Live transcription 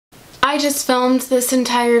I just filmed this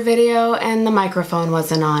entire video and the microphone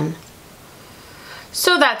wasn't on.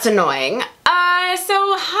 So that's annoying.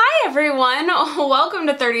 So hi everyone, welcome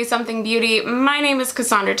to 30-something beauty. My name is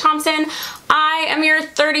Cassandra Thompson. I am your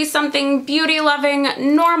 30-something beauty loving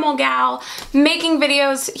normal gal making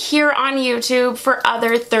videos here on YouTube for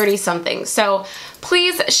other 30-somethings. So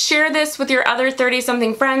please share this with your other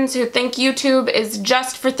 30-something friends who think YouTube is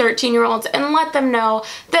just for 13-year-olds and let them know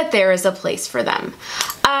that there is a place for them.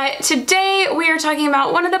 Today we are talking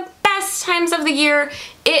about one of the best times of the year.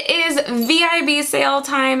 It is VIB sale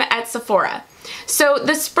time at Sephora. So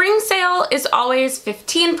the spring sale is always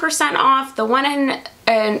 15% off. The one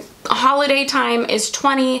in holiday time is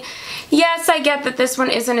 20%. Yes, I get that this one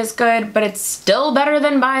isn't as good, but it's still better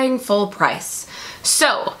than buying full price.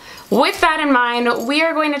 So with that in mind, we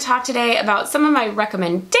are going to talk today about some of my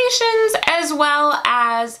recommendations as well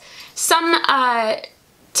as some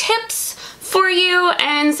tips for you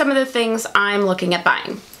and some of the things I'm looking at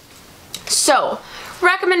buying. So,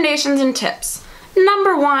 recommendations and tips.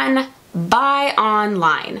 Number one, buy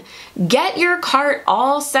online. Get your cart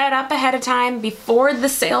all set up ahead of time before the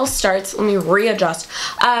sale starts. Let me readjust.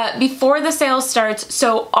 Before the sale starts,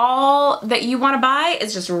 so all that you want to buy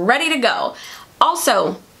is just ready to go.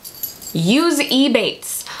 Also, use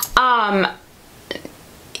Ebates.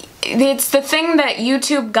 It's the thing that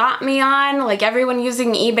YouTube got me on, like everyone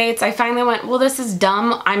using Ebates. I finally went, well, this is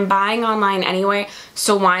dumb. I'm buying online anyway,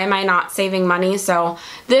 so why am I not saving money? So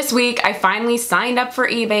this week I finally signed up for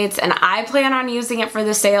Ebates and I plan on using it for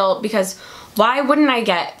the sale because why wouldn't I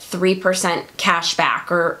get 3% cash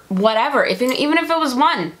back or whatever? Even if it was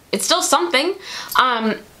 1, it's still something.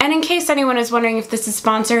 And in case anyone is wondering if this is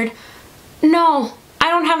sponsored, no. I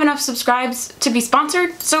don't have enough subscribes to be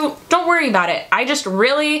sponsored, so don't worry about it. I just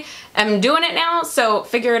really am doing it now, so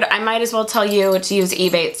figured I might as well tell you to use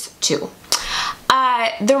Ebates too.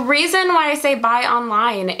 The reason why I say buy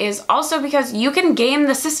online is also because you can game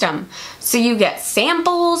the system. So you get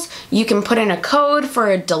samples, you can put in a code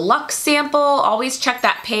for a deluxe sample. Always check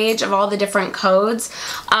that page of all the different codes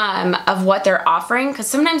of what they're offering, because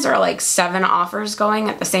sometimes there are like 7 offers going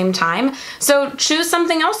at the same time. So choose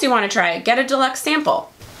something else you want to try. Get a deluxe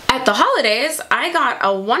sample. At the holidays, I got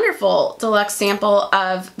a wonderful deluxe sample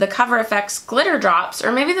of the Cover FX glitter drops,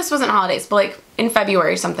 or maybe this wasn't holidays, but like in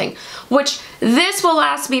February or something, which this will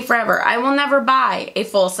last me forever. I will never buy a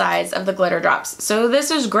full size of the glitter drops, so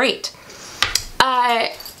this is great.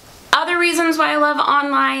 Other reasons why I love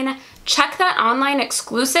online, check that online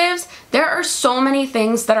exclusives. There are so many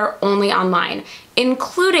things that are only online,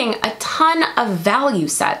 including a ton of value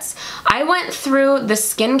sets. I went through the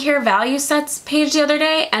skincare value sets page the other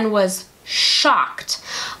day and was shocked.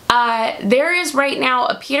 There is right now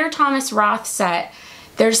a Peter Thomas Roth set.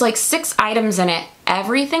 There's like 6 items in it.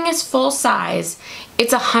 Everything is full size.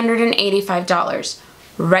 It's $185.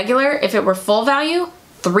 Regular, if it were full value,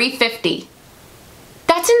 $350.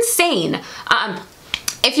 That's insane.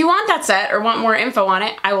 If you want that set or want more info on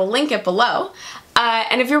it, I will link it below.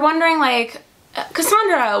 And if you're wondering like,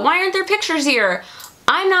 Cassandra, why aren't there pictures here?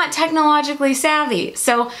 I'm not technologically savvy,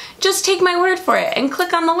 so just take my word for it and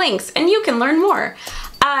click on the links and you can learn more.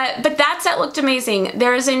 But that set looked amazing.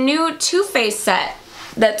 There is a new Too Faced set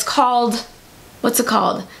that's called, what's it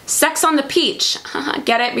called? Sex on the Peach.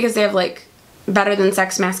 Get it? Because they have like Better Than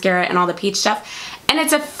Sex mascara and all the peach stuff. And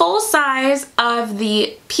it's a full size of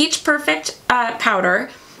the Peach Perfect powder.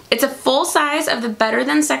 It's a full size of the Better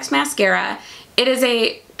Than Sex mascara. It is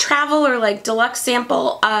a travel or like deluxe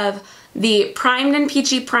sample of the Primed and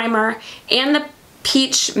Peachy primer and the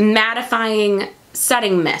Peach mattifying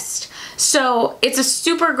setting mist. So it's a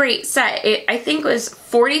super great set. I think it was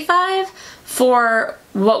 $45 for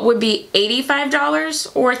what would be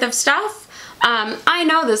 $85 worth of stuff. I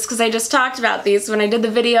know this because I just talked about these when I did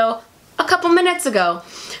the video a couple minutes ago.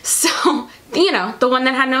 So, you know, the one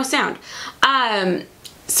that had no sound.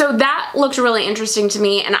 So that looked really interesting to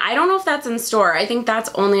me, and I don't know if that's in store. I think that's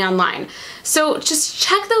only online. So just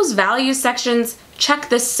check those value sections. Check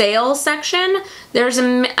the sale section. There's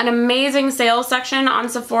an amazing sale section on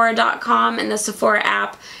Sephora.com and the Sephora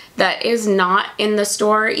app that is not in the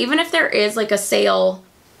store. Even if there is like a sale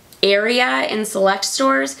area in select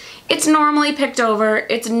stores, it's normally picked over.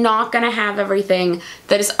 It's not gonna have everything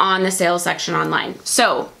that is on the sales section online.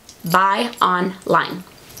 So buy online.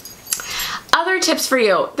 Other tips for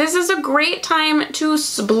you. This is a great time to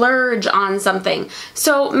splurge on something.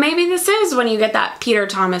 So maybe this is when you get that Peter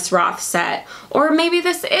Thomas Roth set, or maybe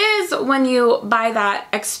this is when you buy that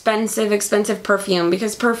expensive perfume,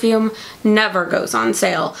 because perfume never goes on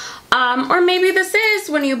sale. Or maybe this is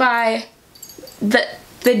when you buy the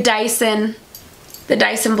Dyson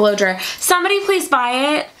blow dryer. Somebody please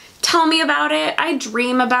buy it. tell me about it. I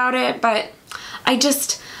dream about it, but I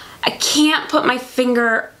can't put my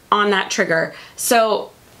finger on that trigger.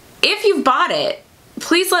 So if you've bought it,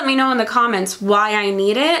 please let me know in the comments why I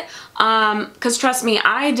need it. Because trust me,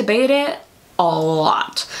 I debate it a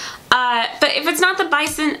lot. But if it's not the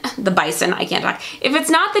Bison, I can't talk. If it's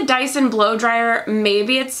not the Dyson blow dryer,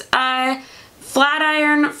 maybe it's a flat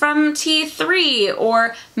iron from T3,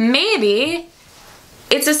 or maybe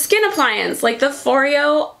it's a skin appliance like the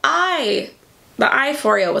Foreo the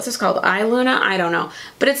Foreo, what's this called? Luna? I don't know.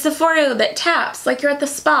 But it's the Foreo that taps like you're at the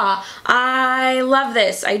spa. I love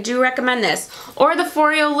this. I do recommend this. Or the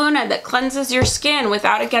Foreo Luna that cleanses your skin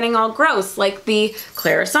without it getting all gross like the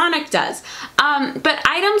Clarisonic does. But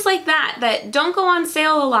items like that don't go on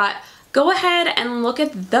sale a lot, go ahead and look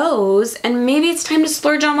at those, and maybe it's time to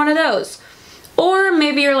splurge on one of those. Or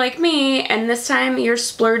maybe you're like me and this time you're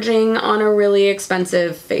splurging on a really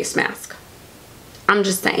expensive face mask. I'm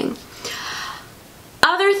just saying.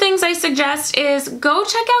 Other things I suggest is go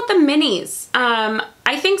check out the minis.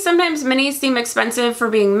 I think sometimes minis seem expensive for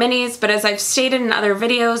being minis, but as I've stated in other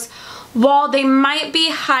videos, while they might be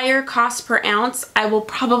higher cost per ounce, I will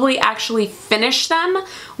probably actually finish them,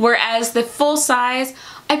 whereas the full size,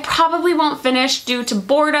 I probably won't finish due to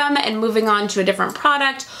boredom and moving on to a different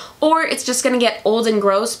product, or it's just gonna get old and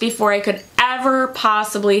gross before I could ever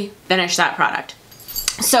possibly finish that product.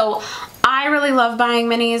 So I really love buying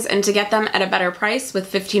minis, and to get them at a better price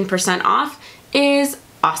with 15% off is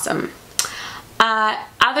awesome.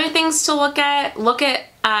 Other things to look at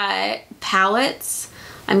palettes.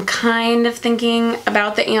 I'm kind of thinking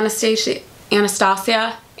about the Anastasia,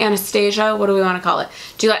 what do we want to call it?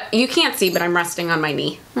 You can't see, but I'm resting on my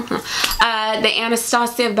knee. The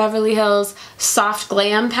Anastasia Beverly Hills Soft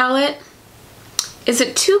Glam palette. Is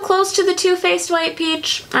it too close to the Too Faced White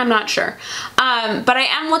Peach? I'm not sure. But I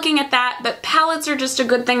am looking at that, but palettes are just a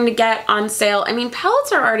good thing to get on sale. I mean,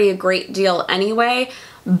 palettes are already a great deal anyway,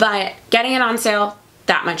 but getting it on sale,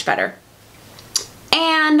 that much better.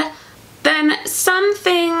 And then some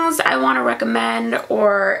things I want to recommend,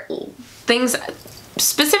 or things,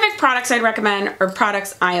 specific products I'd recommend, or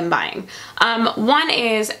products I am buying. One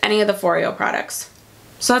is any of the Foreo products.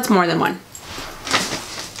 So that's more than one.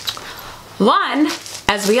 One,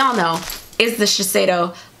 as we all know, is the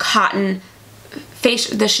Shiseido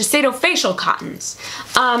facial cottons.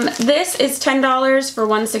 This is $10 for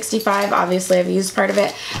 $165. Obviously, I've used part of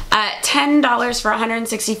it. $10 for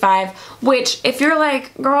 $165, which if you're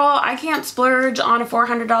like, girl, I can't splurge on a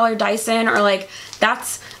 $400 Dyson, or like,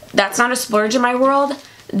 that's not a splurge in my world.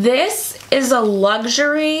 This is a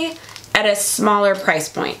luxury at a smaller price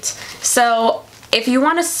point. So if you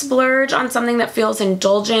want to splurge on something that feels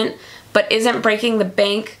indulgent but isn't breaking the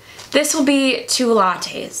bank, this will be 2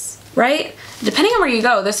 lattes, right? Depending on where you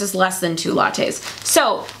go, this is less than 2 lattes.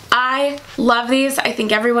 So I love these. I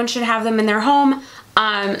think everyone should have them in their home.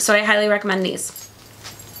 So I highly recommend these.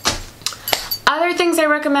 Other things I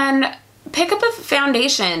recommend, pick up a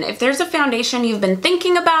foundation. If there's a foundation you've been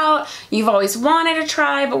thinking about, you've always wanted to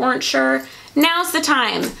try but weren't sure, now's the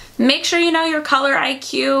time. Make sure you know your color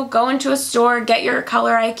IQ. Go into a store, get your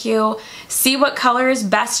color IQ, see what color is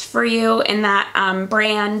best for you in that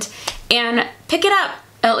brand, and pick it up.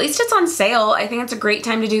 At least it's on sale. I think it's a great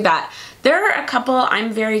time to do that. There are a couple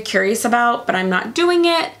I'm very curious about, but I'm not doing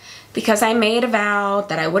it because I made a vow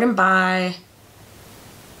that I wouldn't buy,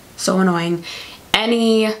 so annoying,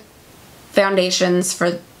 any foundations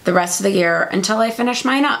for the rest of the year until I finish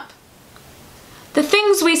mine up. The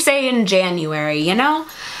things we say in January, you know?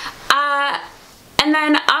 And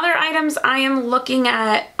then other items I am looking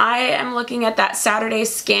at that Saturday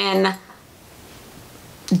Skin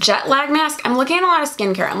jet lag mask. I'm looking at a lot of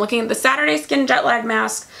skincare. I'm looking at the Saturday Skin jet lag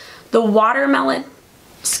mask, the watermelon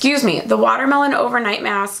overnight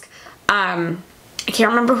mask. I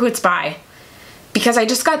can't remember who it's by because I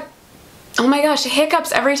just got, oh my gosh,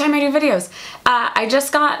 hiccups every time I do videos. I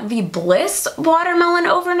just got the Bliss watermelon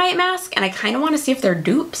overnight mask, and I kind of want to see if they're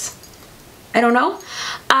dupes. I don't know.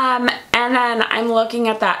 And then I'm looking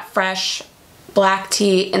at that Fresh Black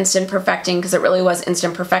Tea Instant Perfecting, because it really was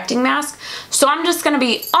Instant Perfecting mask. So I'm just going to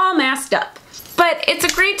be all masked up. But it's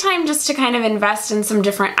a great time just to kind of invest in some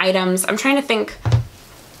different items. I'm trying to think,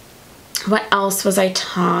 what else was I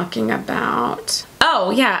talking about?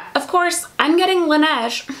 Oh yeah, of course, I'm getting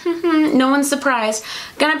Laneige. No one's surprised.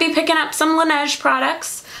 Gonna be picking up some Laneige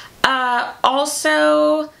products.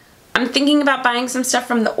 Also, I'm thinking about buying some stuff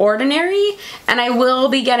from The Ordinary, and I will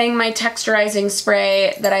be getting my texturizing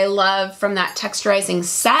spray that I love from that texturizing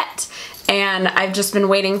set, and I've just been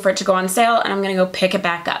waiting for it to go on sale, and I'm gonna go pick it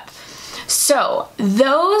back up. So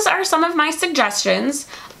those are some of my suggestions.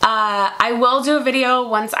 I will do a video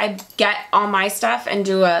once I get all my stuff and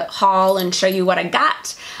do a haul and show you what I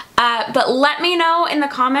got. But let me know in the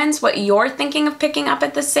comments what you're thinking of picking up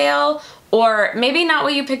at the sale, or maybe not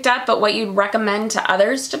what you picked up, but what you'd recommend to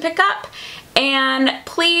others to pick up. And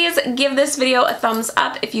please give this video a thumbs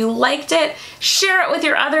up if you liked it. Share it with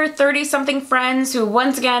your other 30-something friends who,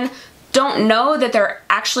 once again, don't know that there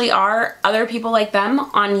actually are other people like them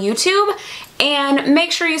on YouTube. And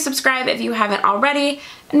make sure you subscribe if you haven't already.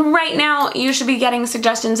 And right now, you should be getting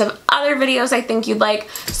suggestions of other videos I think you'd like.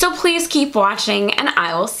 So please keep watching, and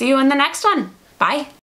I will see you in the next one. Bye.